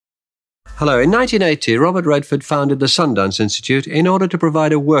Hello. In 1980, Robert Redford founded the Sundance Institute in order to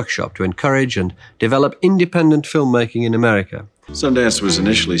provide a workshop to encourage and develop independent filmmaking in America. Sundance was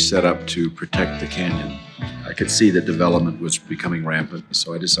initially set up to protect the canyon. I could see that development was becoming rampant,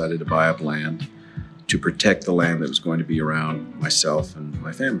 so I decided to buy up land to protect the land that was going to be around myself and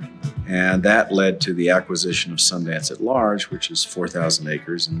my family. And that led to the acquisition of Sundance at large, which is 4,000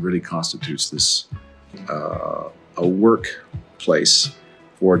 acres and really constitutes this a workplace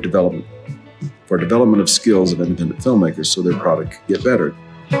for development of skills of independent filmmakers so their product could get better.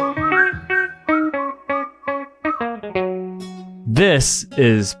 This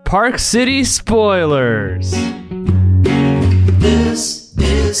is Park City Spoilers. This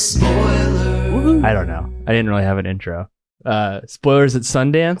is Spoilers. Woo-hoo. I don't know. I didn't really have an intro. Spoilers at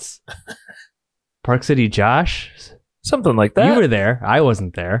Sundance. Park City Josh. Something like that. You were there. I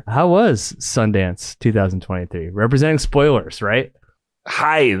wasn't there. How was Sundance 2023? Representing spoilers, right?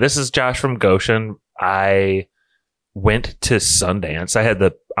 Hi, this is Josh from Goshen. I went to Sundance. I had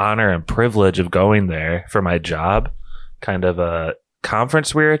the honor and privilege of going there for my job. Kind of a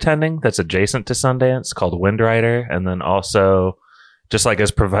conference we were attending that's adjacent to Sundance called Windrider. And then also just like as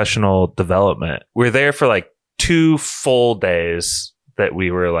professional development. We were there for like 2 full days that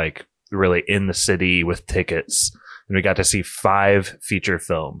we were like really in the city with tickets. And we got to see 5 feature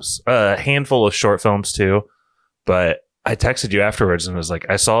films, a handful of short films too. But I texted you afterwards and was like,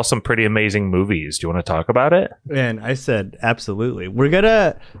 I saw some pretty amazing movies. Do you want to talk about it? And I said, absolutely. We're going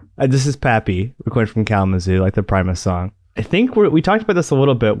to, this is Pappy, recording from Kalamazoo, like the Primus song. I think we talked about this a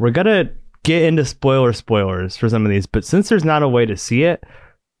little bit. We're going to get into spoilers for some of these, but since there's not a way to see it,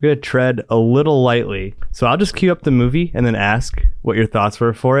 we're going to tread a little lightly. So I'll just queue up the movie and then ask what your thoughts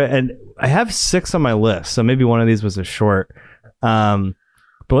were for it. And I have 6 on my list, so maybe one of these was a short.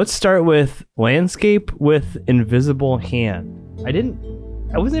 But let's start with Landscape with Invisible Hand.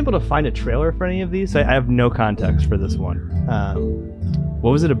 I wasn't able to find a trailer for any of these. So I have no context for this one.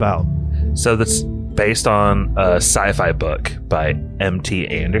 What was it about? So that's based on a sci-fi book by M.T.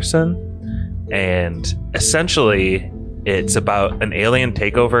 Anderson. And essentially, it's about an alien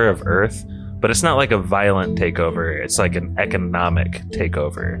takeover of Earth, but it's not like a violent takeover. It's like an economic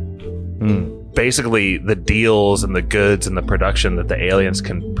takeover. Basically, the deals and the goods and the production that the aliens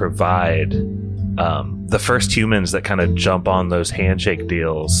can provide, the first humans that kind of jump on those handshake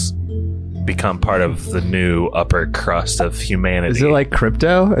deals become part of the new upper crust of humanity. Is it like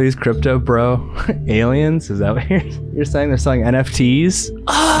crypto? Are these crypto bro aliens? Is that what you're saying? They're selling NFTs?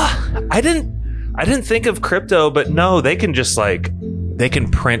 I didn't think of crypto, but no, they can just they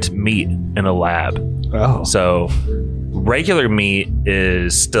can print meat in a lab. Oh. So regular meat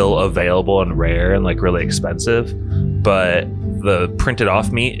is still available and rare and like really expensive, but the printed off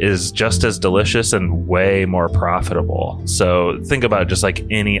meat is just as delicious and way more profitable. So think about just like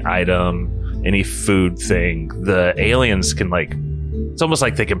any item, any food thing, the aliens can it's almost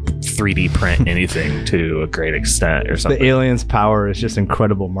like they can 3D print anything to a great extent or something. The aliens' power is just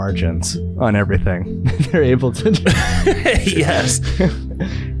incredible margins on everything. They're able to do. Yes.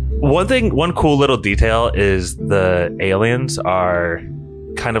 One cool little detail is the aliens are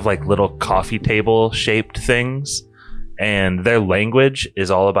kind of like little coffee table shaped things, and their language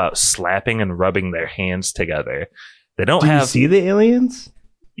is all about slapping and rubbing their hands together. They don't have. You see the aliens?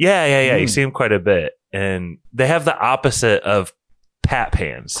 Yeah. You see them quite a bit, and they have the opposite of pap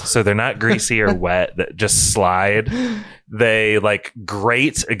hands. So they're not greasy or wet that just slide. They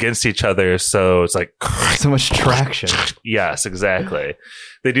grate against each other, so it's like so much traction. Yes, exactly.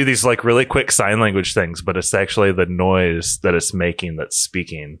 They do these really quick sign language things, but it's actually the noise that it's making that's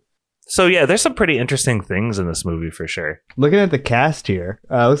speaking. So yeah, there's some pretty interesting things in this movie for sure. Looking at the cast here,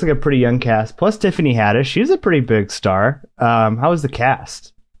 looks like a pretty young cast. Plus Tiffany Haddish, she's a pretty big star. How was the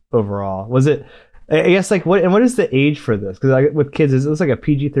cast overall? Was it? I guess what is the age for this? Because with kids, it looks like a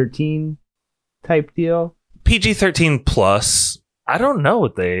PG-13 type deal. PG-13 plus. I don't know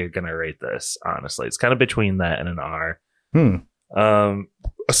what they're gonna rate this. Honestly, it's kind of between that and an R.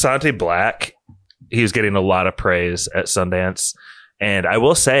 Asante Black, he was getting a lot of praise at Sundance, and I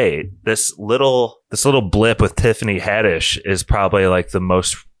will say this little blip with Tiffany Haddish is probably the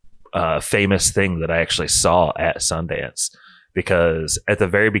most famous thing that I actually saw at Sundance, because at the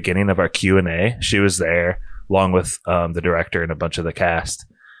very beginning of our Q&A, she was there along with the director and a bunch of the cast,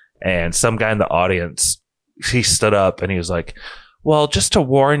 and some guy in the audience, he stood up and he was like, well, just to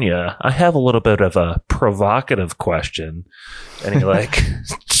warn you, I have a little bit of a provocative question. And he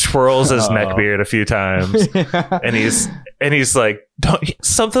twirls his neckbeard a few times. And he's like, don't you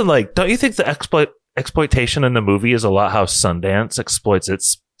think the exploitation in the movie is a lot how Sundance exploits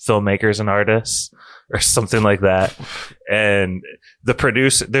its filmmakers and artists? or something like that. And the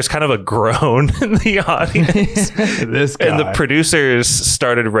producer, there's kind of a groan in the audience. This guy. And the producers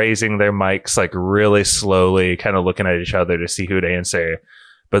started raising their mics like really slowly, kind of looking at each other to see who'd answer.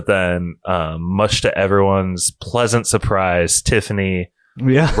 But then, much to everyone's pleasant surprise, Tiffany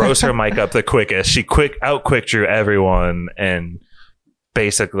rose her mic up the quickest. She out-quick drew everyone and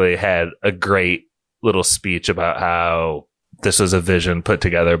basically had a great little speech about how this was a vision put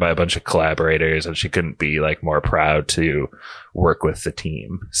together by a bunch of collaborators, and she couldn't be like more proud to work with the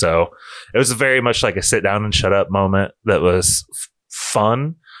team. So it was very much like a sit down and shut up moment that was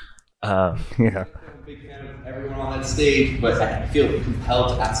fun. I'm a big fan of everyone on that stage, but I feel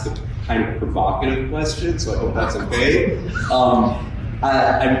compelled to ask a kind of provocative question, so I hope that's okay.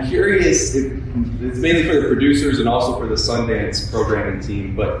 I'm curious, it's mainly for the producers and also for the Sundance programming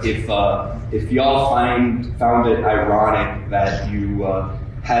team, but if y'all found it ironic that you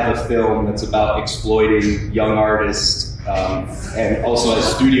have a film that's about exploiting young artists and also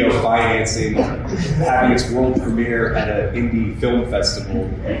has studio financing, having its world premiere at an indie film festival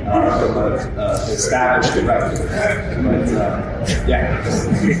from an established director. But, yeah. First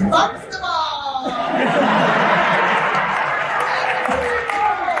of all,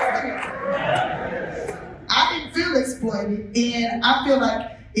 I didn't feel exploited, and I feel like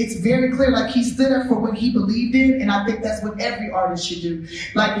it's very clear, like he stood up for what he believed in, and I think that's what every artist should do.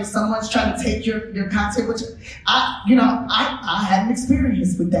 Like if someone's trying to take your content, which I had an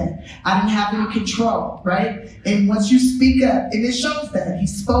experience with that. I didn't have any control, right? And once you speak up, and it shows that he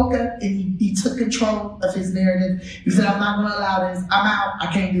spoke up and he took control of his narrative. He said, I'm not gonna allow this, I'm out, I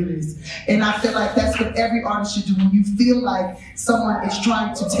can't do this. And I feel like that's what every artist should do. When you feel like someone is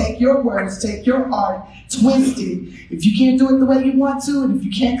trying to take your words, take your art, twist it, if you can't do it the way you want to, and if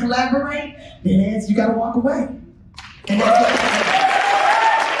you can't collaborate, then you gotta walk away. And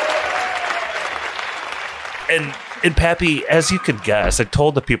And Pappy, as you could guess, I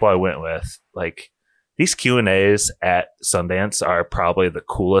told the people I went with, like, these Q&As at Sundance are probably the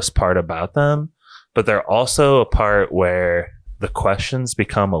coolest part about them, but they're also a part where the questions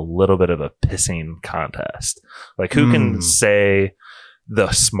become a little bit of a pissing contest. Like, who can say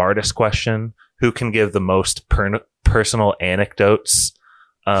the smartest question? Who can give the most personal anecdotes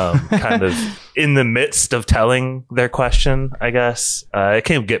kind of in the midst of telling their question, I guess? It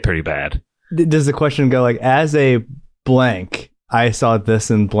can get pretty bad. Does the question go like, as a blank, I saw this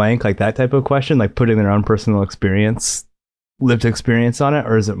in blank, like that type of question, like putting their own personal experience, lived experience on it?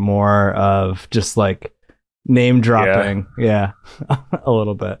 Or is it more of just like name dropping? Yeah, a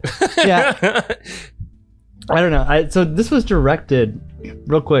little bit. Yeah. I don't know. So this was directed,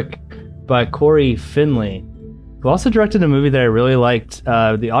 real quick, by Corey Finley, who also directed a movie that I really liked.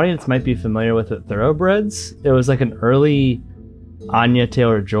 The audience might be familiar with it, Thoroughbreds. It was like an early Anya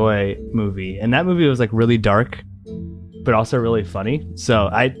Taylor-Joy movie, and that movie was like really dark but also really funny. So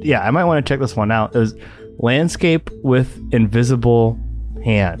I might want to check this one out. It was Landscape with Invisible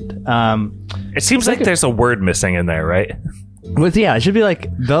Hand. It seems like there's a word missing in there, right? It should be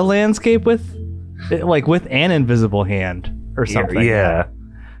like the landscape with an invisible hand or something. Yeah.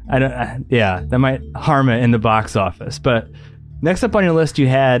 That might harm it in the box office. But next up on your list, you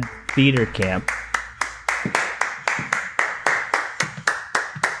had Theater Camp.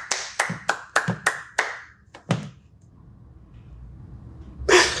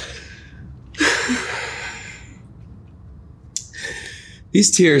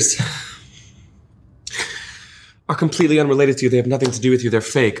 These tears are completely unrelated to you. They have nothing to do with you. They're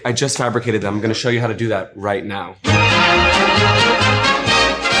fake. I just fabricated them. I'm going to show you how to do that right now.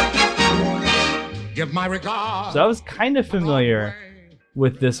 Give my regards. So I was kind of familiar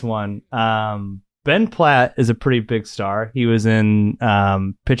with this one. Ben Platt is a pretty big star. He was in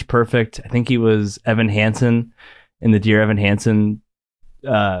Pitch Perfect. I think he was Evan Hansen in the Dear Evan Hansen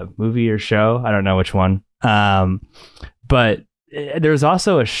movie or show. I don't know which one. But there was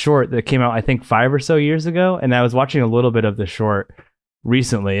also a short that came out, I think, 5 or so years ago, and I was watching a little bit of the short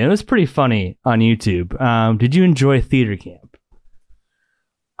recently, and it was pretty funny on YouTube. Did you enjoy Theater Camp?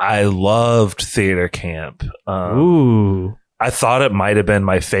 I loved Theater Camp. Ooh. I thought it might have been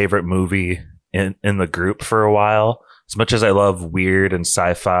my favorite movie in the group for a while. As much as I love weird and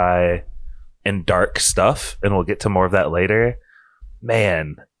sci-fi and dark stuff, and we'll get to more of that later,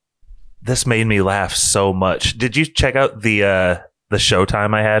 man, this made me laugh so much. Did you check out the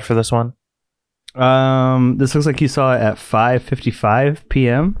showtime I had for this one? This looks like you saw it at 5:55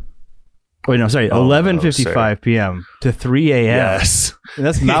 p.m. Wait, no, sorry, 11:55 p.m. to 3 a.m. Yes. And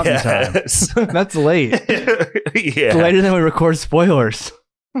that's mountain time. That's late. Yeah. It's later than we record spoilers.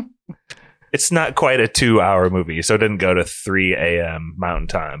 It's not quite a 2-hour movie, so it didn't go to 3 a.m. Mountain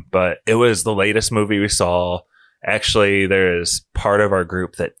Time, but it was the latest movie we saw. Actually, there is part of our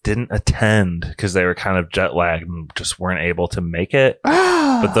group that didn't attend because they were kind of jet lagged and just weren't able to make it.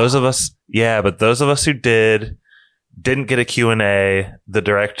 But those of us who didn't get a Q&A. The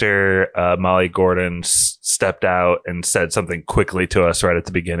director, Molly Gordon, stepped out and said something quickly to us right at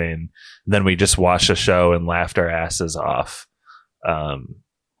the beginning. Then we just watched the show and laughed our asses off.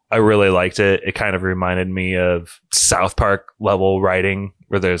 I really liked it. It kind of reminded me of South Park level writing,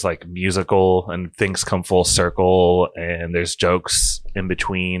 where there's like musical and things come full circle and there's jokes in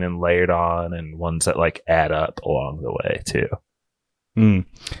between and layered on and ones that like add up along the way too.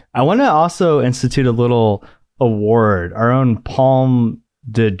 I want to also institute a little award, our own Palm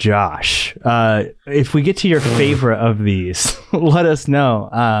de Josh. If we get to your favorite of these, let us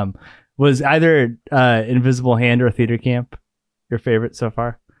know. Was either Invisible Hand or Theater Camp your favorite so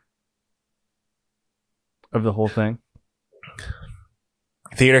far of the whole thing?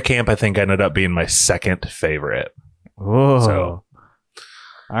 Theater Camp, I think, ended up being my second favorite. Oh, So,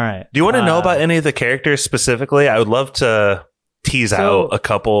 all right. do you want to know about any of the characters specifically? I would love to tease out a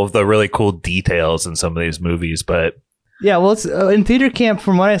couple of the really cool details in some of these movies, but yeah, well, it's in Theater Camp.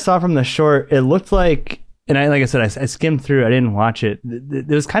 From what I saw from the short, it looked like, and like I said, I skimmed through. I didn't watch it. It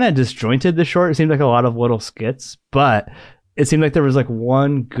was kind of disjointed. The short, it seemed like a lot of little skits, but it seemed like there was like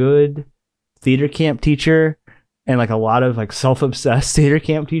one good theater camp teacher and like a lot of like self-obsessed theater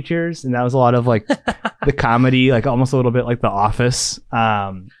camp teachers, and that was a lot of like the comedy, like almost a little bit like The Office.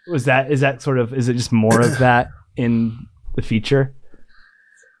 Is it just more of that in the feature?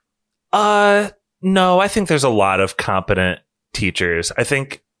 No, I think there's a lot of competent teachers. I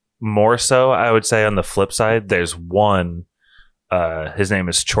think more so, I would say on the flip side, there's one, his name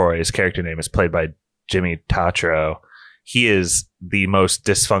is Troy. His character name is played by Jimmy Tatro. He is the most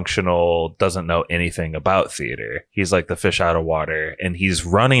dysfunctional, doesn't know anything about theater. He's like the fish out of water, and he's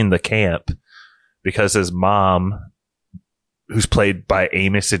running the camp because his mom, who's played by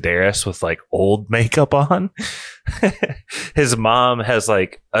Amy Sedaris with like old makeup on, his mom has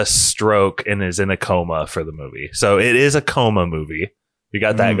like a stroke and is in a coma for the movie. So it is a coma movie. You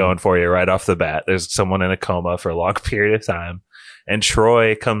got that going for you right off the bat. There's someone in a coma for a long period of time. And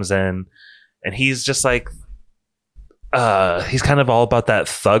Troy comes in and he's just like, he's kind of all about that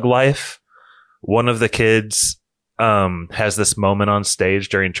thug life. One of the kids has this moment on stage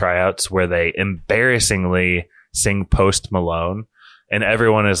during tryouts where they embarrassingly sing Post Malone, and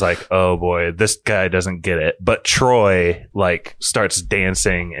everyone is like, oh boy, this guy doesn't get it. But Troy like starts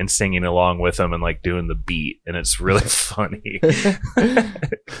dancing and singing along with him and like doing the beat, and it's really funny.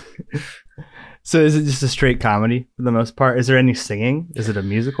 So is it just a straight comedy for the most part? Is there any singing? Is it a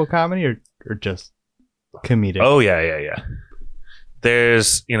musical comedy or just comedic? Oh yeah.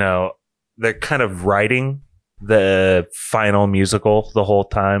 There's, they're kind of writing the final musical the whole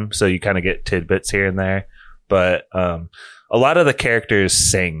time, so you kind of get tidbits here and there. But a lot of the characters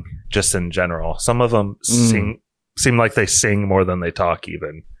sing just in general. Some of them seem like they sing more than they talk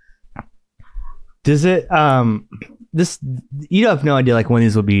even. Does it you have no idea like when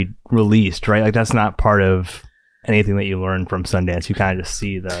these will be released, right? Like that's not part of anything that you learn from Sundance. You kind of just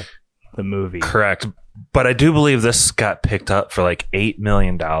see the movie. Correct. But I do believe this got picked up for like $8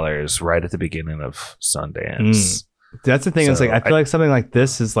 million right at the beginning of Sundance. That's the thing. So it's like I feel like something like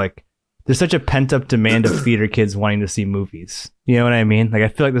this is like there's such a pent up demand of theater kids wanting to see movies. You know what I mean? Like I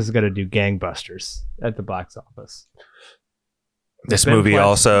feel like this is going to do gangbusters at the box office. This movie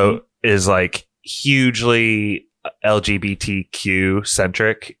also is like hugely LGBTQ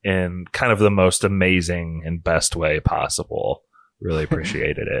centric in kind of the most amazing and best way possible. Really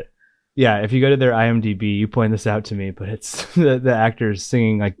appreciated it. Yeah, if you go to their IMDb, you point this out to me, but it's the actors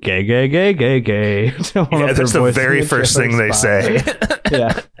singing like gay, gay, gay, gay, gay. Yeah, that's the very first thing they say.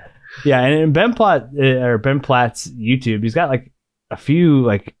 Yeah, and in Ben Platt's YouTube, he's got like a few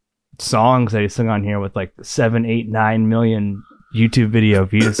like songs that he sung on here with like 7, 8, 9 million YouTube video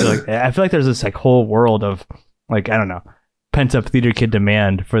views. So like I feel like there's this like whole world of like, I don't know, pent up theater kid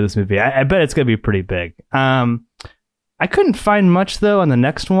demand for this movie. I bet it's gonna be pretty big. I couldn't find much though on the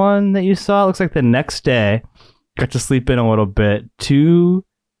next one that you saw. It looks like the next day, got to sleep in a little bit.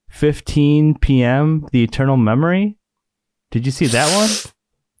 2:15 p.m. The Eternal Memory. Did you see that one?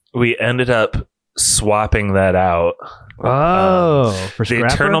 We ended up swapping that out. Oh, for The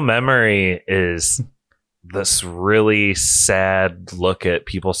Scrapper? Eternal Memory is this really sad look at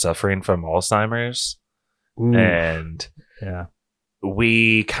people suffering from Alzheimer's. Ooh. And Yeah.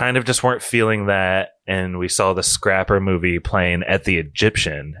 we kind of just weren't feeling that, and we saw the Scrapper movie playing at the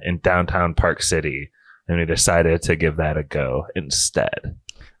Egyptian in downtown Park City, and we decided to give that a go instead.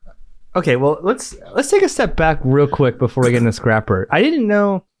 Okay, well, let's take a step back real quick before we get into Scrapper. I didn't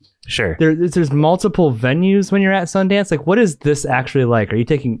know Sure. there's multiple venues when you're at Sundance. Like, what is this actually like? Are you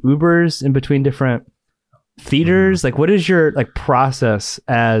taking Ubers in between different theaters? Like, what is your like process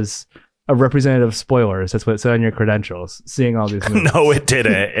as a representative of Spoilers? That's what it said on your credentials, seeing all these movies. No, it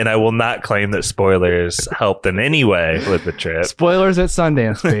didn't. And I will not claim that Spoilers helped in any way with the trip. Spoilers at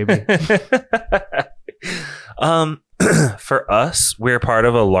Sundance, baby. For us, we're part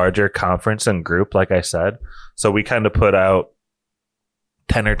of a larger conference and group, like I said. So we kind of put out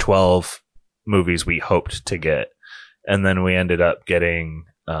 10 or 12 movies we hoped to get. And then we ended up getting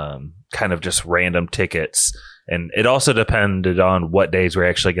kind of just random tickets. And it also depended on what days we're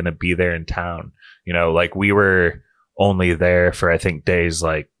actually going to be there in town. You know, like we were only there for, I think, days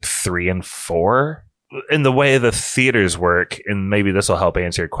like 3 and 4. In the way the theaters work, and maybe this will help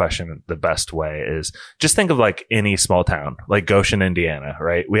answer your question the best way, is just think of like any small town, like Goshen, Indiana,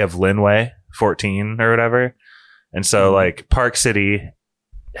 right? We have Linway 14 or whatever. And so like Park City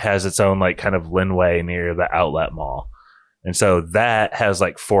has its own like kind of Linway near the outlet mall. And so that has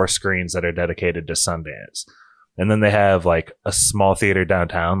like 4 screens that are dedicated to Sundance. And then they have like a small theater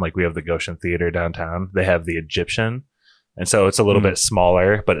downtown, like we have the Goshen Theater downtown. They have the Egyptian. And so it's a little bit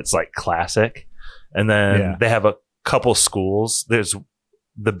smaller, but it's like classic. And then they have a couple schools. There's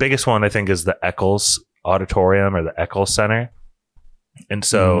the biggest one, I think, is the Eccles Auditorium or the Eccles Center. And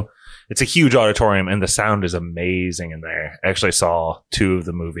so it's a huge auditorium and the sound is amazing in there. I actually saw 2 of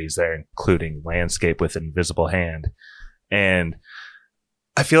the movies there, including Landscape with Invisible Hand. And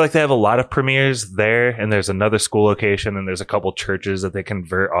I feel like they have a lot of premieres there, and there's another school location, and there's a couple churches that they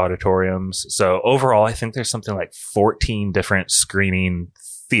convert auditoriums. So overall, I think there's something like 14 different screening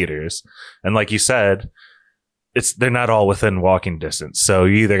theaters. And like you said, they're not all within walking distance. So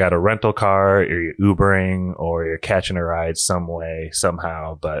you either got a rental car, or you're Ubering, or you're catching a ride some way,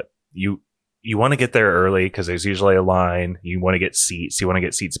 somehow. But you want to get there early because there's usually a line. You want to get seats. You want to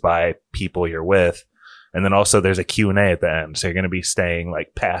get seats by people you're with. And then also there's a Q&A at the end. So you're going to be staying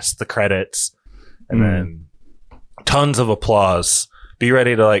like past the credits, and then tons of applause. Be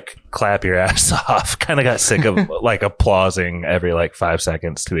ready to like clap your ass off. Kind of got sick of like applauding every like 5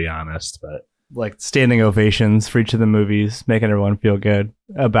 seconds, to be honest. But like standing ovations for each of the movies, making everyone feel good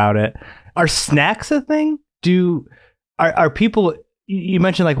about it. Are snacks a thing? Are people, you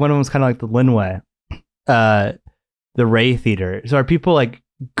mentioned like one of them was kind of like the Linway, the Ray Theater. So are people like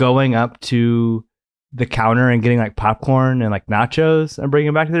going up to the counter and getting like popcorn and like nachos and bringing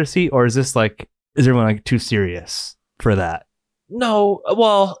it back to their seat? Or is everyone like too serious for that? no,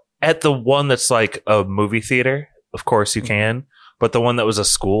 well, at the one that's like a movie theater, of course you can. But the one that was a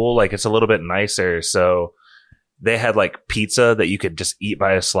school, like it's a little bit nicer. So they had like pizza that you could just eat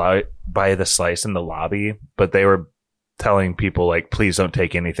by the slice in the lobby. But they were telling people like, please don't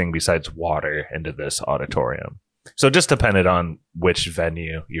take anything besides water into this auditorium. So it just depended on which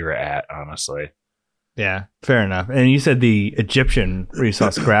venue you were at, honestly. Yeah, fair enough. And you said the Egyptian where you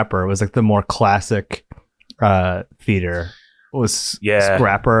saw Scrapper was like the more classic theater. Was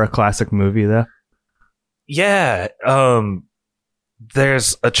Scrapper a classic movie though? Yeah.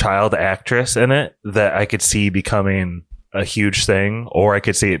 There's a child actress in it that I could see becoming a huge thing, or I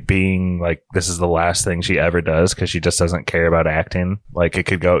could see it being like this is the last thing she ever does because she just doesn't care about acting. Like it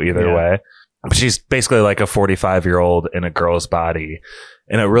could go either way. But she's basically like a 45-year-old in a girl's body.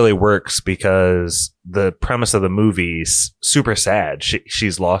 And it really works because the premise of the movie's super sad.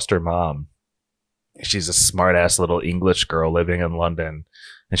 She's lost her mom. She's a smart ass little English girl living in London.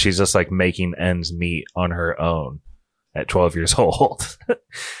 And she's just like making ends meet on her own at 12 years old.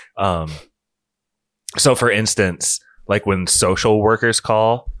 So for instance, like when social workers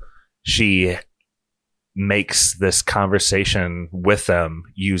call, she makes this conversation with them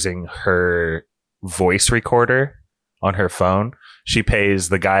using her voice recorder on her phone. She pays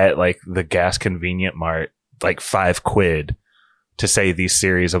the guy at like the gas convenient mart like £5 to say these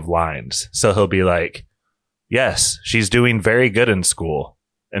series of lines. So he'll be like, yes, she's doing very good in school.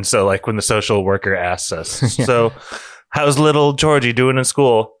 And so like when the social worker asks us, so how's little Georgie doing in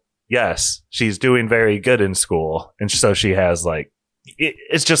school? Yes, she's doing very good in school. And so she has like,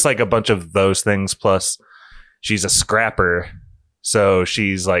 it's just like a bunch of those things. Plus she's a scrapper. So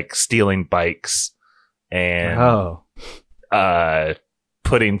she's like stealing bikes and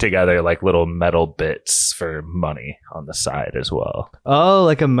putting together like little metal bits for money on the side as well. Oh,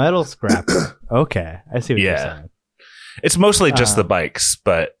 like a metal scrapper. Okay. I see what you're saying. It's mostly just the bikes,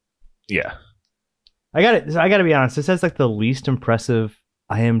 but yeah. I gotta be honest. This has like the least impressive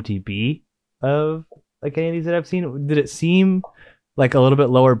IMDb of like any of these that I've seen. Did it seem like a little bit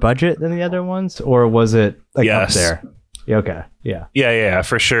lower budget than the other ones, or was it like up there? Yeah, okay. Yeah. Yeah,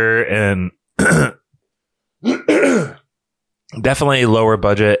 for sure. And definitely lower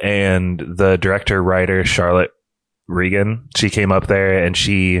budget. And the director writer, Charlotte Regan, she came up there and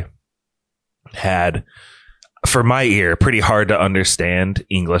she had, for my ear, pretty hard to understand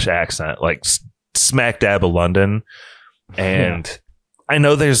English accent, like smack dab of London. And I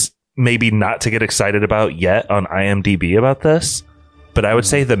know there's maybe not to get excited about yet on IMDb about this, but I would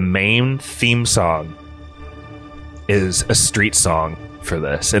say the main theme song is a street song for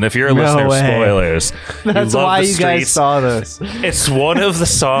this. And if you're a listener of spoilers, that's why you guys saw this. It's one of the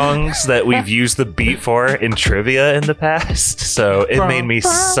songs that we've used the beat for in trivia in the past, so it made me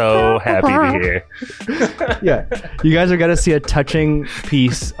so happy to hear. Yeah, you guys are gonna see a touching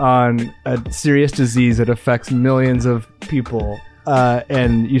piece on a serious disease that affects millions of people,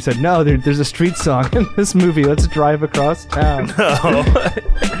 and you said no, there's a street song in this movie. Let's drive across town. No.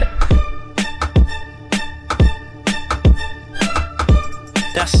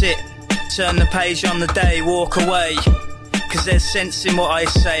 That's it. Turn the page on the day, walk away. Cause there's sense in what I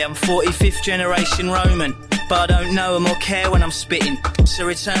say. I'm 45th generation Roman, but I don't know them or care when I'm spitting. So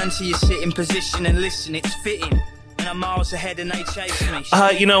return to your sitting position and listen, it's fitting. And I'm miles ahead and they chase me.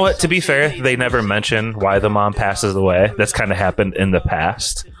 You know what? To be fair, they never mention why the mom passes away. That's kind of happened in the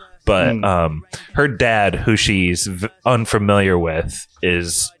past. But her dad, who she's unfamiliar with,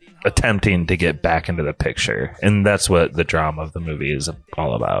 is attempting to get back into the picture, and that's what the drama of the movie is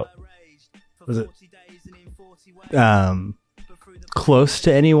all about. Was it close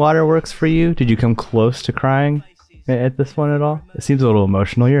to any waterworks for you? Did you come close to crying at this one at all? It seems a little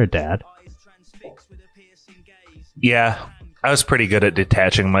emotional. You're a dad. Yeah, I was pretty good at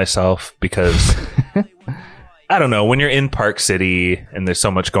detaching myself because I don't know, when you're in Park City and there's so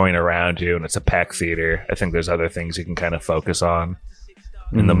much going around you and it's a packed theater, I think there's other things you can kind of focus on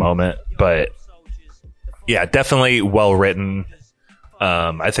in the moment. But yeah, definitely well written.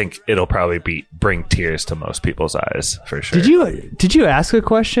 I think it'll probably bring tears to most people's eyes for sure. Did you ask a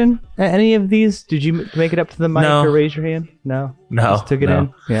question at any of these? Did you make it up to the mic or raise your hand? No. Just took it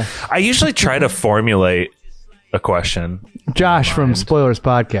in. Yeah. I usually try to formulate a question. Josh from Spoilers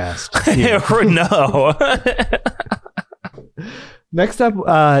Podcast. No. Next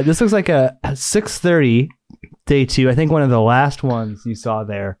up, this looks like a 6:30 day 2. I think one of the last ones you saw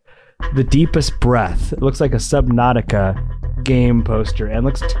there. The Deepest Breath. It looks like a Subnautica game poster and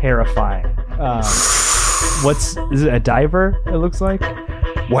looks terrifying. Is it a diver? It looks like.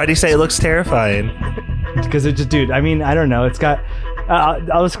 Why do you say it looks terrifying? Because it just, dude. I mean, I don't know. It's got.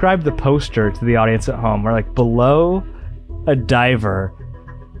 I'll describe the poster to the audience at home. We're like below a diver,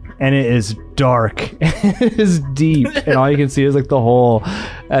 and it is dark. It is deep, and all you can see is like the hole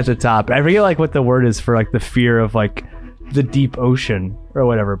at the top. I forget like what the word is for like the fear of like the deep ocean or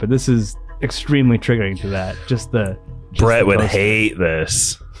whatever. But this is extremely triggering to that. Brett would hate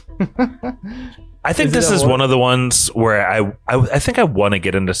this. I think this is one of the ones where I think I want to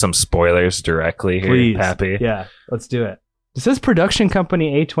get into some spoilers directly here. Please. Happy. Yeah, let's do it. This is production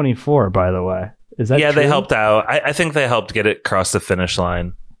company A24, by the way. Is that true? They helped out. I think they helped get it across the finish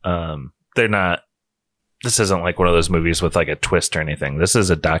line. They're not. This isn't like one of those movies with like a twist or anything. This is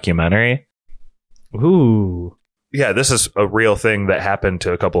a documentary. Ooh. Yeah, this is a real thing that happened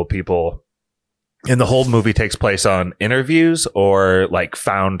to a couple of people. And the whole movie takes place on interviews or like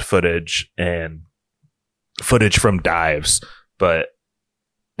found footage and footage from dives. But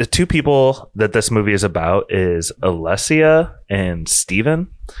the two people that this movie is about is Alessia and Steven.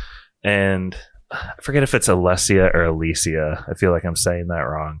 And I forget if it's Alessia or Alicia. I feel like I'm saying that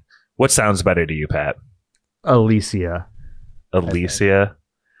wrong. What sounds better to you, Pat? Alicia. Alicia?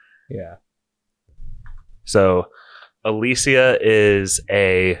 Yeah. So Alicia is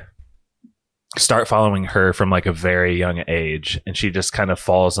start following her from like a very young age, and she just kind of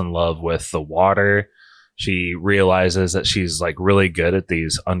falls in love with the water. She realizes that she's like really good at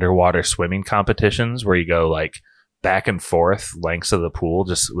these underwater swimming competitions where you go like back and forth lengths of the pool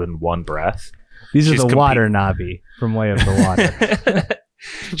just in one breath. These are the water Navi from Way of the Water.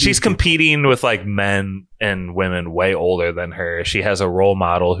 She's competing with like men and women way older than her. She has a role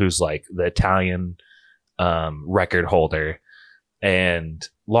model who's like the Italian record holder. And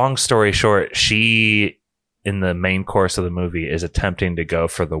long story short, she, in the main course of the movie, is attempting to go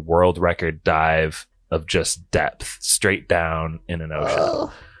for the world record dive of just depth, straight down in an ocean.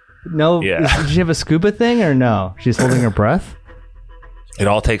 Oh. No, yeah. Did she have a scuba thing or no? She's holding her breath? It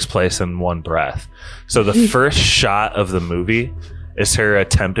all takes place in one breath. So the first shot of the movie is her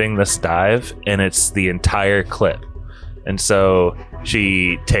attempting this dive, and it's the entire clip. And so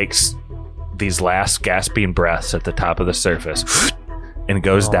she takes these last gasping breaths at the top of the surface and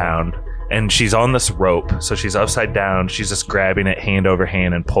goes down, and she's on this rope, so she's upside down. She's just grabbing it hand over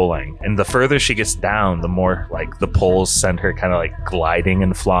hand and pulling. And the further she gets down, the more like the pulls send her kind of like gliding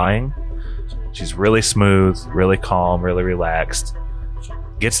and flying. She's really smooth, really calm, really relaxed.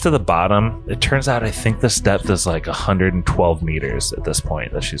 Gets to the bottom. It turns out I think this depth is like 112 meters at this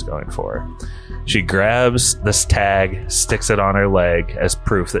point that she's going for. She grabs this tag, sticks it on her leg as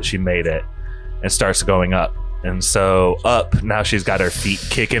proof that she made it, and starts going up. And so up, now she's got her feet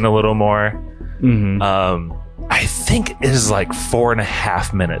kicking a little more. I think it is like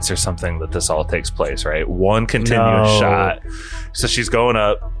 4.5 minutes or something that this all takes place, right? One continuous shot. So she's going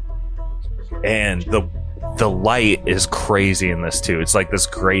up, and the light is crazy in this too. It's like this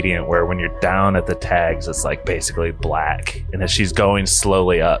gradient where when you're down at the tags, it's like basically black. And as she's going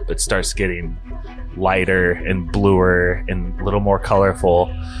slowly up, it starts getting lighter and bluer and a little more colorful.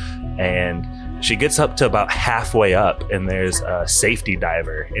 And she gets up to about halfway up, and there's a safety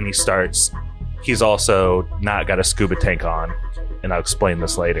diver, and he's also not got a scuba tank on, and I'll explain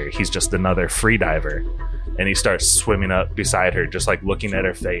this later. He's just another free diver, and he starts swimming up beside her, just like looking at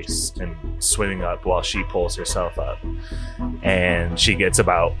her face and swimming up while she pulls herself up. And she gets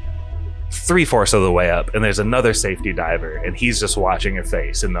about 3/4 of the way up, and there's another safety diver, and he's just watching her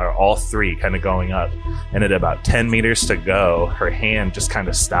face, and they're all three kind of going up. And at about 10 meters to go, her hand just kind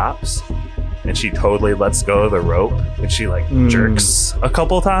of stops, and she totally lets go of the rope, and she like jerks a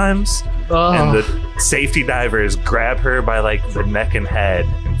couple times. And the safety divers grab her by like the neck and head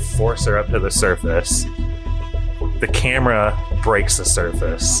and force her up to the surface. The camera breaks the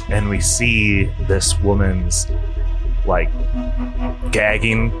surface, and we see this woman's like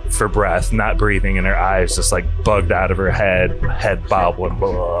gagging for breath, not breathing, and her eyes just like bugged out of her head bobbling.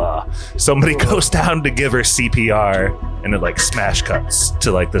 Blah. Somebody goes down to give her CPR, and it like smash cuts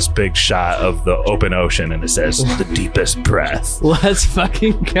to like this big shot of the open ocean, and it says the deepest breath. Let's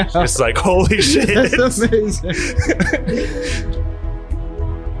fucking go. It's like, holy shit. That's amazing.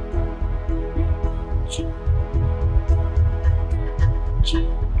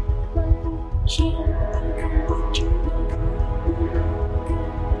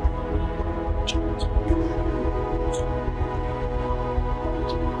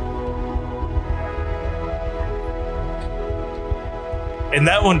 And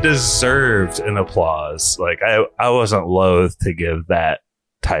that one deserved an applause. Like I wasn't loath to give that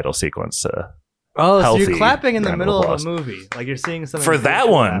title sequence a so you're healthy clapping in the round middle applause. of a movie, like you're seeing something For that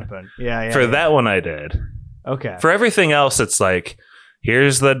cool one. happen. Yeah. For that one, I did. Okay. For everything else, it's like,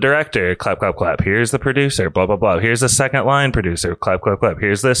 here's the director, clap, clap, clap. Here's the producer, blah, blah, blah. Here's the second line producer, clap, clap, clap.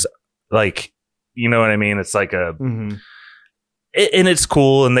 Here's this, like, you know what I mean? It's like a, and it's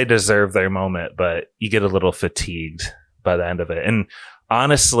cool, and they deserve their moment, but you get a little fatigued by the end of it. And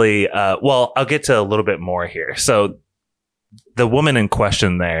honestly, well, I'll get to a little bit more here. So the woman in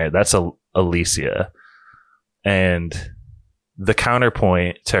question there, that's Alicia. And the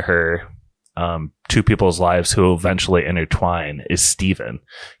counterpoint to her, two people's lives who eventually intertwine, is Steven.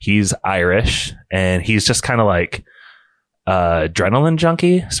 He's Irish, and he's just kind of like adrenaline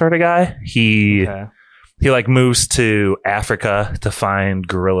junkie sort of guy. He like moves to Africa to find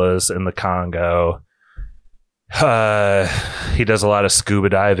gorillas in the Congo. He does a lot of scuba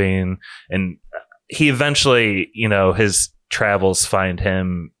diving, and he eventually, his travels find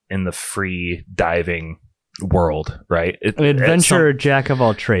him in the free diving world, right? An adventurer, jack of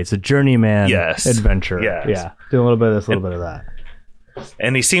all trades, a journeyman adventurer. Yes. Yeah. Do a little bit of this, a little bit of that.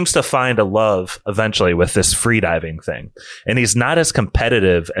 And he seems to find a love eventually with this freediving thing. And he's not as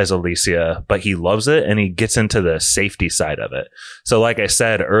competitive as Alicia, but he loves it, and he gets into the safety side of it. So like I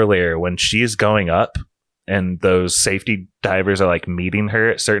said earlier, when she's going up and those safety divers are like meeting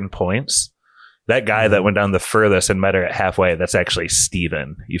her at certain points, that guy that went down the furthest and met her at halfway, that's actually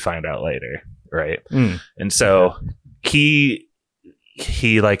Steven, you find out later, right? And so he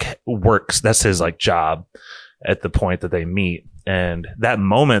like works, that's his like job at the point that they meet. And that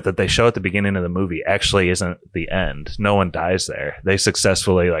moment that they show at the beginning of the movie actually isn't the end. No one dies there. They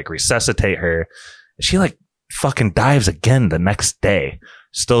successfully like resuscitate her. She like fucking dives again the next day,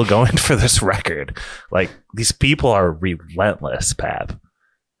 still going for this record. Like, these people are relentless, Pab.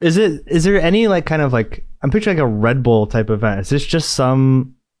 Is there any like kind of like, I'm picturing like a Red Bull type event. Is this just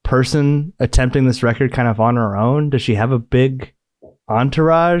some person attempting this record kind of on her own? Does she have a big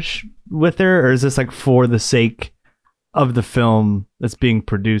entourage with her, or is this like for the sake of the film that's being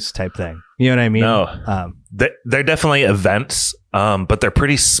produced type thing? You know what I mean? No, they're definitely events, but they're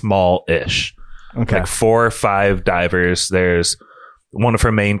pretty small-ish. Okay. Like 4 or 5 divers. There's one of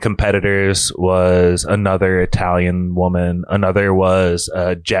her main competitors was another Italian woman. Another was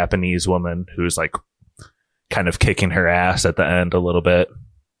a Japanese woman who's like kind of kicking her ass at the end a little bit.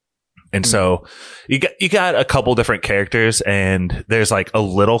 And so you got a couple different characters, and there's like a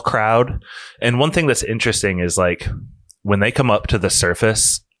little crowd. And one thing that's interesting is like when they come up to the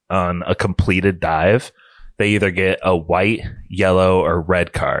surface on a completed dive, they either get a white, yellow, or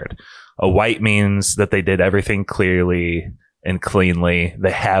red card. A white means that they did everything clearly and cleanly.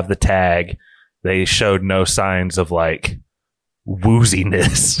 They have the tag. They showed no signs of like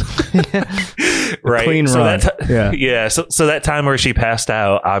wooziness. Right. Clean so run. So that time where she passed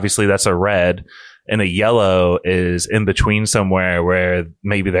out, obviously that's a red, and a yellow is in between somewhere where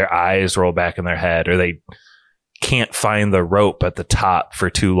maybe their eyes roll back in their head, or they can't find the rope at the top for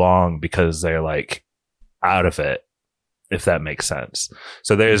too long because they're like out of it, if that makes sense.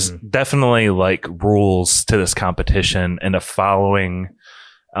 So there's definitely like rules to this competition and a following.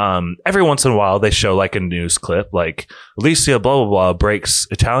 Every once in a while they show like a news clip like Alicia blah blah blah breaks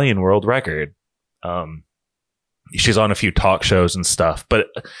Italian world record. She's on a few talk shows and stuff, but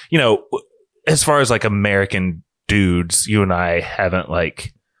you know, as far as like American dudes, you and I haven't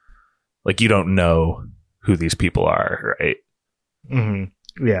like you don't know who these people are, right?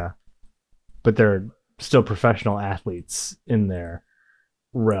 Yeah, but they're still professional athletes in their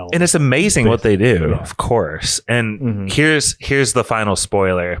realm, and it's amazing what they do, of course. And here's the final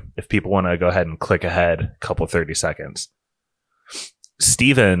spoiler if people want to go ahead and click ahead a couple 30 seconds.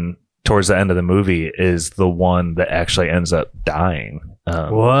 Steven towards the end of the movie is the one that actually ends up dying.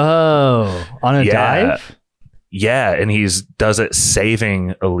 Whoa, on a dive? Yeah, and does it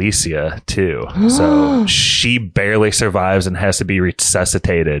saving Alicia too. So she barely survives and has to be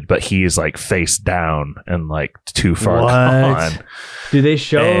resuscitated, but he's like face down and like too far gone. Do they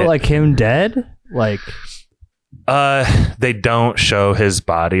show like him dead? Like they don't show his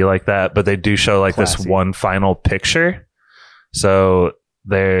body like that, but they do show like this one final picture. So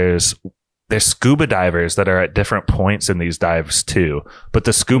there's scuba divers that are at different points in these dives too. But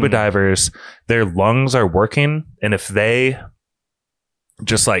the scuba divers, their lungs are working. And if they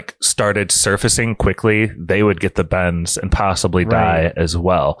just like started surfacing quickly, they would get the bends and possibly die as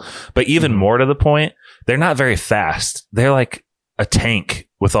well. But even more to the point, they're not very fast. They're like a tank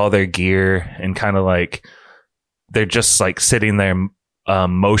with all their gear and kind of like, they're just like sitting there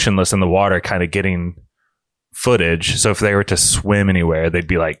motionless in the water, kind of getting footage. So if they were to swim anywhere, they'd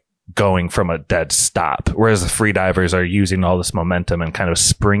be like going from a dead stop, whereas the free divers are using all this momentum and kind of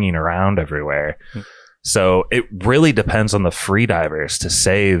springing around everywhere. So it really depends on the free divers to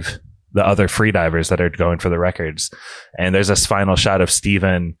save the other free divers that are going for the records. And there's this final shot of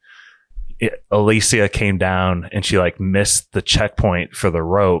Steven. Alicia came down and she like missed the checkpoint for the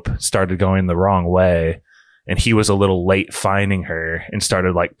rope, started going the wrong way, and he was a little late finding her and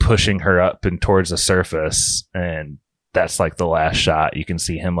started like pushing her up and towards the surface. And that's like the last shot. You can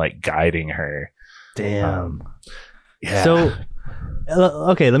see him like guiding her. Damn. Yeah. So,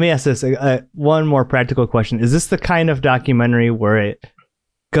 okay, let me ask this. One more practical question. Is this the kind of documentary where it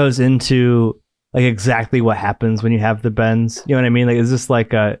goes into like exactly what happens when you have the bends? You know what I mean? Like, is this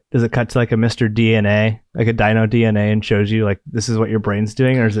like does it cut to like a Mr. DNA, like a dino DNA, and shows you like, this is what your brain's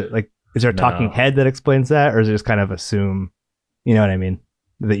doing? Or is it like, is there a talking head that explains that? Or is it just kind of assume, you know what I mean?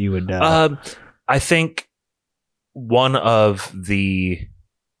 That you would, I think one of the,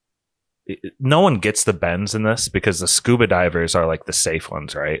 no one gets the bends in this because the scuba divers are like the safe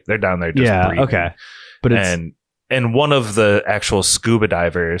ones, right? They're down there just breathing. Okay. But it's, and one of the actual scuba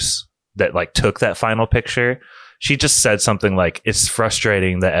divers that like took that final picture, she just said something like, it's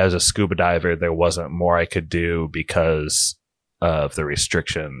frustrating that as a scuba diver there wasn't more I could do because of the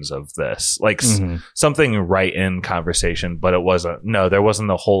restrictions of this, like something right in conversation, but it wasn't, there wasn't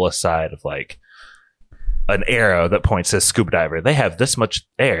the whole aside of like an arrow that points to scuba diver. They have this much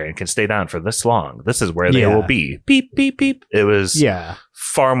air and can stay down for this long. This is where they will be. Beep, beep, beep. It was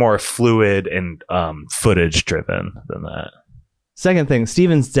far more fluid and footage driven than that. Second thing,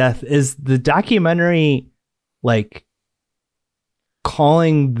 Steven's death, is the documentary like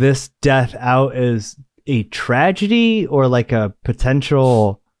calling this death out as a tragedy or like a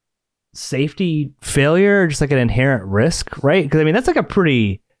potential safety failure, or just like an inherent risk, right? Because I mean, that's like a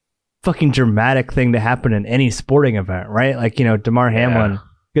pretty fucking dramatic thing to happen in any sporting event, right? Like, you know, Damar Hamlin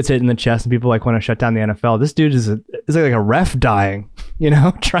gets hit in the chest and people like want to shut down the NFL. This dude is like a ref dying, you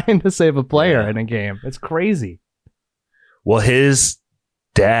know, trying to save a player in a game. It's crazy. Well, his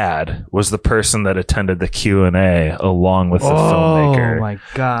dad was the person that attended the Q&A along with the filmmaker. Oh my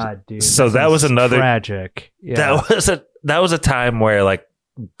God, dude. So that was another tragic. Yeah. That was a time where like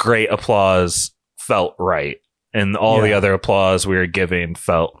great applause felt right. And all the other applause we were giving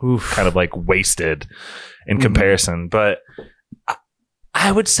felt kind of like wasted in comparison. But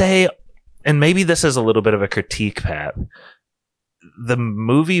I would say, and maybe this is a little bit of a critique, Pat, the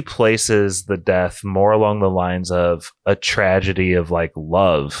movie places the death more along the lines of a tragedy of like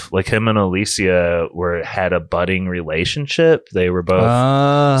love. Like him and Alicia had a budding relationship. They were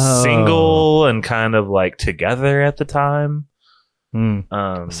both single and kind of like together at the time.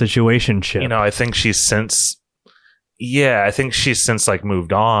 Situationship. You know, I think she's since like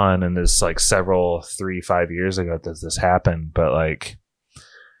moved on, and is like 3-5 years ago that this happened. But like,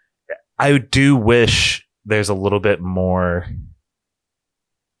 I do wish there's a little bit more.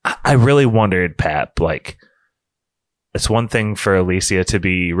 I really wondered, Pap, like, it's one thing for Alicia to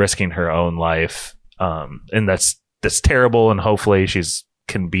be risking her own life, and that's terrible, and hopefully she's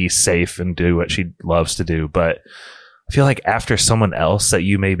can be safe and do what she loves to do. But I feel like after someone else that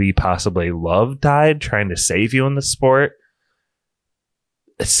you maybe possibly love died trying to save you in the sport,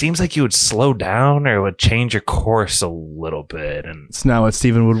 it seems like you would slow down or would change your course a little bit. And it's not what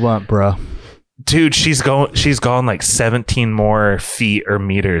Steven would want, bro. Dude, she's gone like 17 more feet or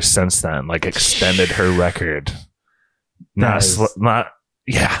meters since then, like extended her record. Not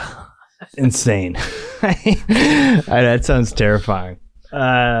insane. That sounds terrifying.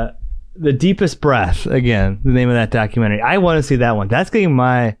 The Deepest Breath, again, the name of that documentary. I want to see that one. That's getting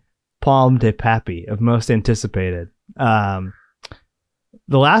my palm de pappy of most anticipated. The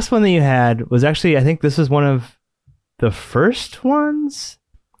last one that you had was actually, I think this was one of the first ones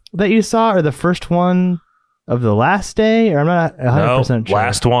that you saw, or the first one of the last day, or I'm not 100% sure.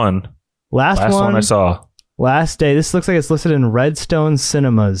 Last one I saw. Last day. This looks like it's listed in Redstone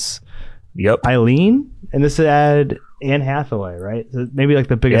Cinemas. Yep. Eileen, and this had Anne Hathaway, right? So maybe like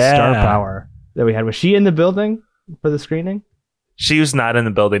the biggest star power that we had. Was she in the building for the screening? She was not in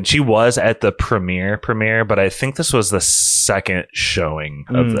the building. She was at the premiere, but I think this was the second showing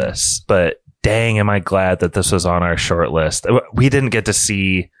of this. But dang, am I glad that this was on our short list. We didn't get to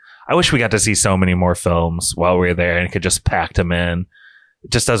see. I wish we got to see so many more films while we were there and could just pack them in.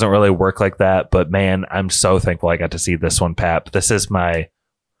 It just doesn't really work like that. But man, I'm so thankful I got to see this one, Pap. This is my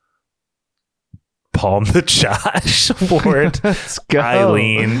Palm to Josh award. Let's go.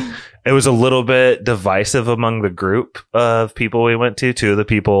 Eileen. It was a little bit divisive among the group of people we went to. Two of the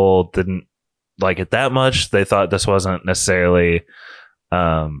people didn't like it that much. They thought this wasn't necessarily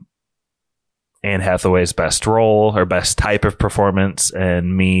Anne Hathaway's best role or best type of performance,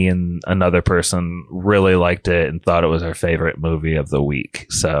 and me and another person really liked it and thought it was our favorite movie of the week.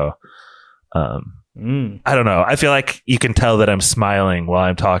 So I don't know. I feel like you can tell that I'm smiling while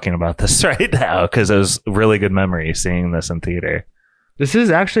I'm talking about this right now because it was a really good memory seeing this in theater. This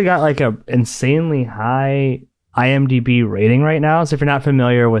has actually got like a insanely high IMDb rating right now. So if you're not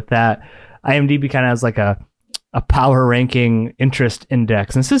familiar with that, IMDb kind of has like a power ranking interest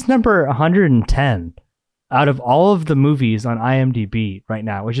index. And this is number 110 out of all of the movies on IMDb right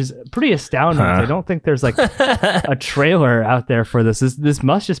now, which is pretty astounding. I don't think there's like a trailer out there for this. This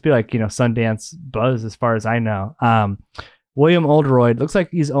must just be like, you know, Sundance buzz as far as I know. William Oldroyd looks like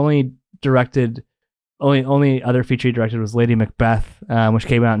he's only directed, only other feature he directed was Lady Macbeth, which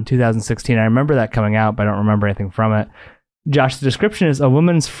came out in 2016. I remember that coming out, but I don't remember anything from it. Josh, the description is a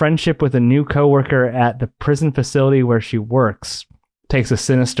woman's friendship with a new coworker at the prison facility where she works takes a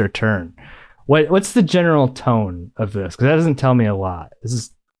sinister turn. What's the general tone of this? Because that doesn't tell me a lot. Is this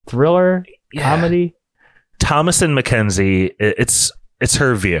thriller, comedy? Thomas and Mackenzie, it's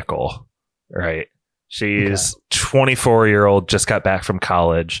her vehicle, right? She's 24-year-old, just got back from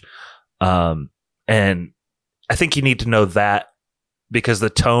college. And I think you need to know that because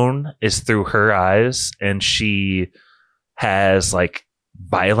the tone is through her eyes, and she has like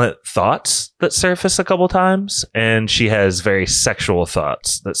violent thoughts that surface a couple times, and she has very sexual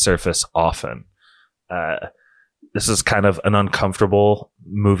thoughts that surface often. This is kind of an uncomfortable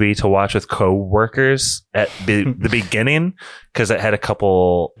movie to watch with co-workers at the beginning because it had a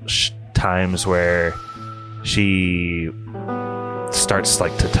couple times where she starts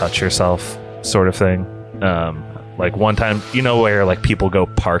like to touch herself, sort of thing. Like one time, you know, where like people go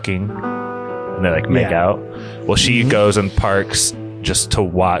parking and they like make out. Well, she goes and parks just to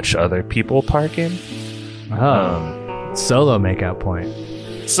watch other people parking. Solo makeout point.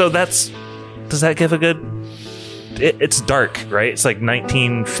 So does that give a good? It's dark, right? It's like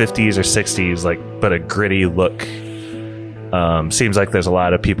 1950s or 60s, like, but a gritty look. Seems like there's a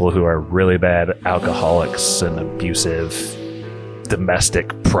lot of people who are really bad alcoholics and abusive,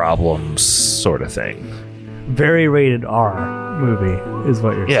 domestic problems, sort of thing. Very rated R movie is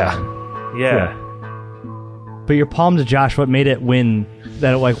what you're saying. Yeah. But your palm to Josh, what made it win?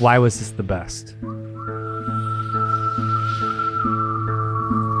 That like, why was this the best?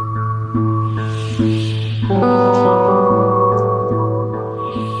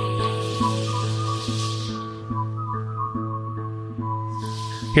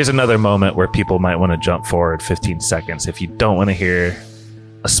 Here's another moment where people might want to jump forward 15 seconds if you don't want to hear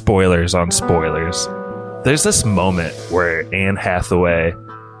spoilers on spoilers. There's this moment where Anne Hathaway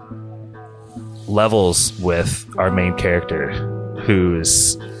levels with our main character,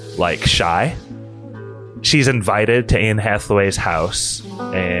 who's like shy. She's invited to Anne Hathaway's house,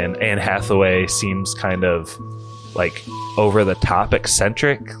 and Anne Hathaway seems kind of like over the top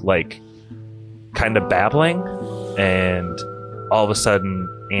eccentric, like kind of babbling, and all of a sudden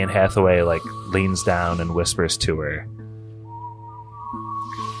Anne Hathaway like leans down and whispers to her,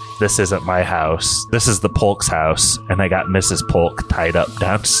 "This isn't my house. This is the Polk's house, and I got Mrs. Polk tied up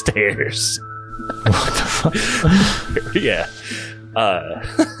downstairs." What the fuck? Yeah.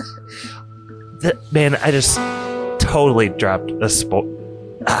 Man, I just totally dropped a It's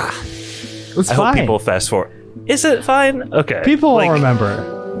I fine. hope people fast forward. Is it fine? Okay. People Like, will remember.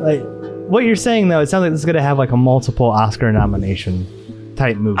 Like what you're saying though, it sounds like this is gonna have like a multiple Oscar nomination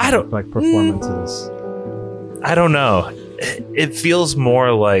type movie. I don't- like performances. I don't know. It feels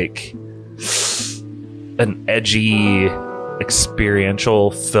more like an edgy,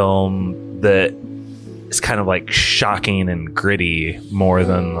 experiential film that is kind of like shocking and gritty more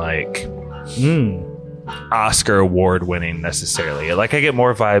than like Oscar award winning necessarily. Like I get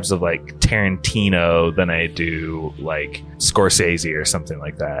more vibes of like Tarantino than I do like Scorsese or something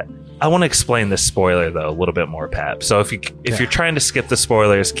like that. I want to explain this spoiler though a little bit more, Pap. So if you're trying to skip the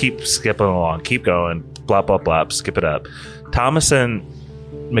spoilers, keep skipping along, keep going, blah blah blah, skip it up. Thomasin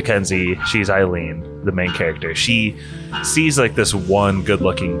Mackenzie, she's Eileen, the main character. She sees like this one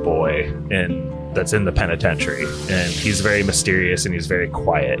good-looking boy that's in the penitentiary, and he's very mysterious and he's very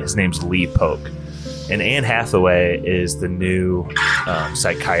quiet. His name's Lee Polk. And Anne Hathaway is the new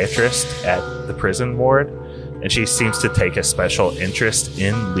psychiatrist at the prison ward, and she seems to take a special interest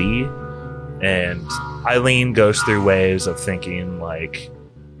in Lee. And Eileen goes through waves of thinking like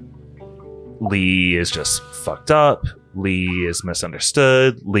Lee is just fucked up, Lee is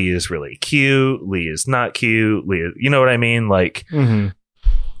misunderstood, Lee is really cute, Lee is not cute, you know what I mean? Like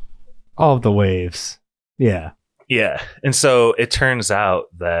all of the waves. Yeah. Yeah. And so it turns out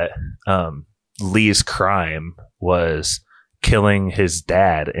that Lee's crime was killing his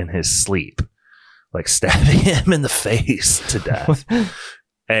dad in his sleep, like stabbing him in the face to death.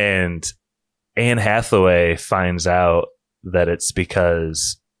 And Anne Hathaway finds out that it's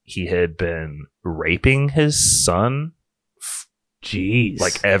because he had been raping his son. Jeez.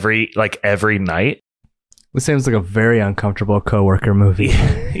 Like every night. This seems like a very uncomfortable coworker movie.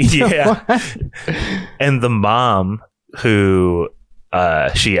 Yeah. And the mom, who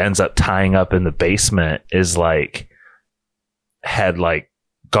she ends up tying up in the basement, is like had like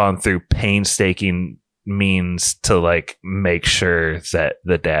gone through painstaking means to like make sure that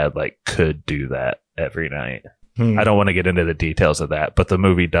the dad like could do that every night. I don't want to get into the details of that, but the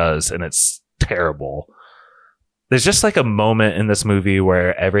movie does, and it's terrible. There's just like a moment in this movie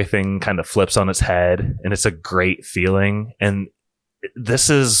where everything kind of flips on its head, and it's a great feeling. And this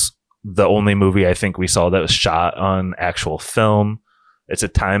is the only movie I think we saw that was shot on actual film. It's a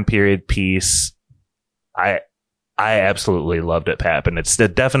time period piece. I absolutely loved it, Pap, and it's the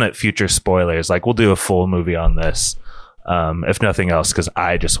definite future spoilers. Like we'll do a full movie on this, if nothing else, because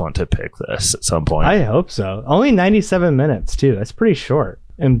I just want to pick this at some point. I hope so. Only 97 minutes too. That's pretty short,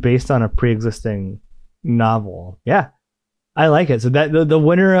 and based on a pre-existing novel. Yeah, I like it. So that the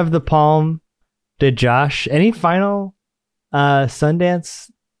winner of the Palm did Josh. Any final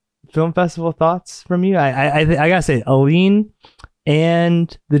Sundance Film Festival thoughts from you? I gotta say, Aline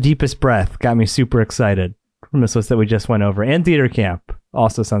and The Deepest Breath got me super excited from this list that we just went over, and Theater Camp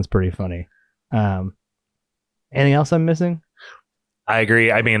also sounds pretty funny. Anything else I'm missing? I agree.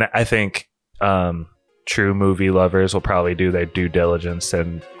 I mean, I think true movie lovers will probably do their due diligence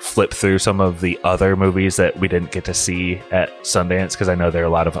and flip through some of the other movies that we didn't get to see at Sundance, because I know there are a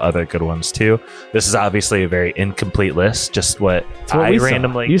lot of other good ones too. This is obviously a very incomplete list, just what I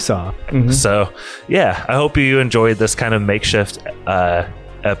randomly saw. So yeah, I hope you enjoyed this kind of makeshift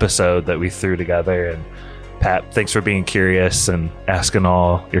episode that we threw together. And Pat, thanks for being curious and asking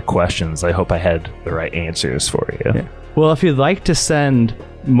all your questions. I hope I had the right answers for you. Yeah. Well, if you'd like to send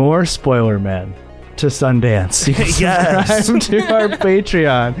more Spoiler Men to Sundance, you can subscribe to our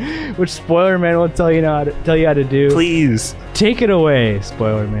Patreon, which Spoiler Man will tell you how to do. Please take it away,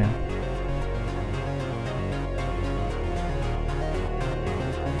 Spoiler Man.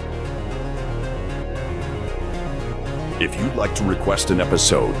 If you'd like to request an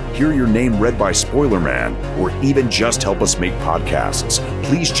episode, hear your name read by Spoiler Man, or even just help us make podcasts,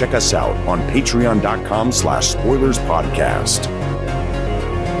 please check us out on patreon.com/spoilerspodcast.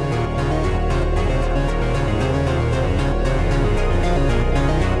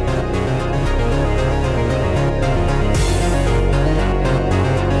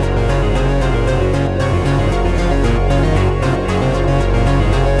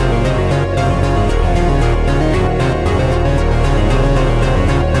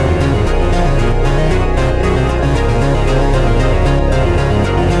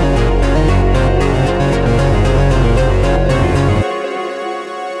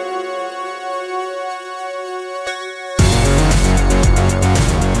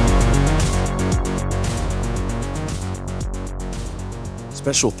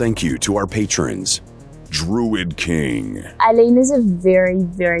 Special thank you to our patrons. Druid King. Eileen is a very,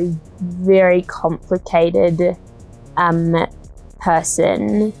 very, very complicated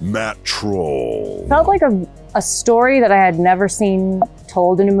person. Matt Troll. Felt like a story that I had never seen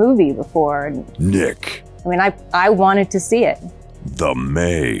told in a movie before. Nick. I mean, I wanted to see it. The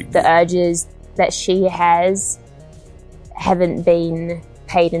Meg. The urges that she has haven't been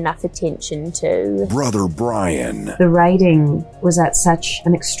paid enough attention to. Brother Brian. The writing was at such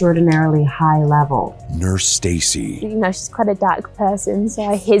an extraordinarily high level. Nurse Stacy. You know, she's quite a dark person, so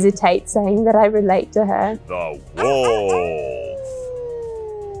I hesitate saying that I relate to her. The Wolf.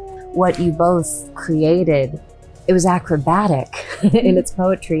 What you both created, it was acrobatic in its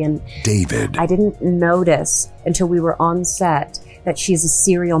poetry, and David. I didn't notice until we were on set that she's a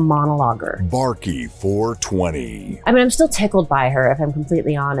serial monologuer. Barky 420. I mean, I'm still tickled by her, if I'm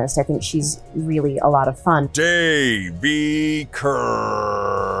completely honest. I think she's really a lot of fun. Davey Kerr.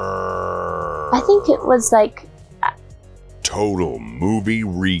 I think it was like... Total Movie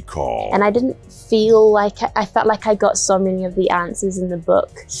Recall. And I didn't feel like... I felt like I got so many of the answers in the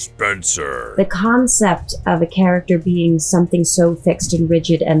book. Spencer. The concept of a character being something so fixed and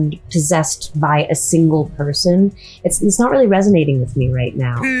rigid and possessed by a single person, it's not really resonating with me right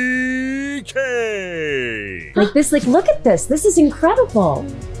now. PK. Like this, look at this. This is incredible.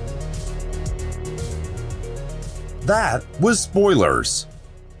 That was Spoilers.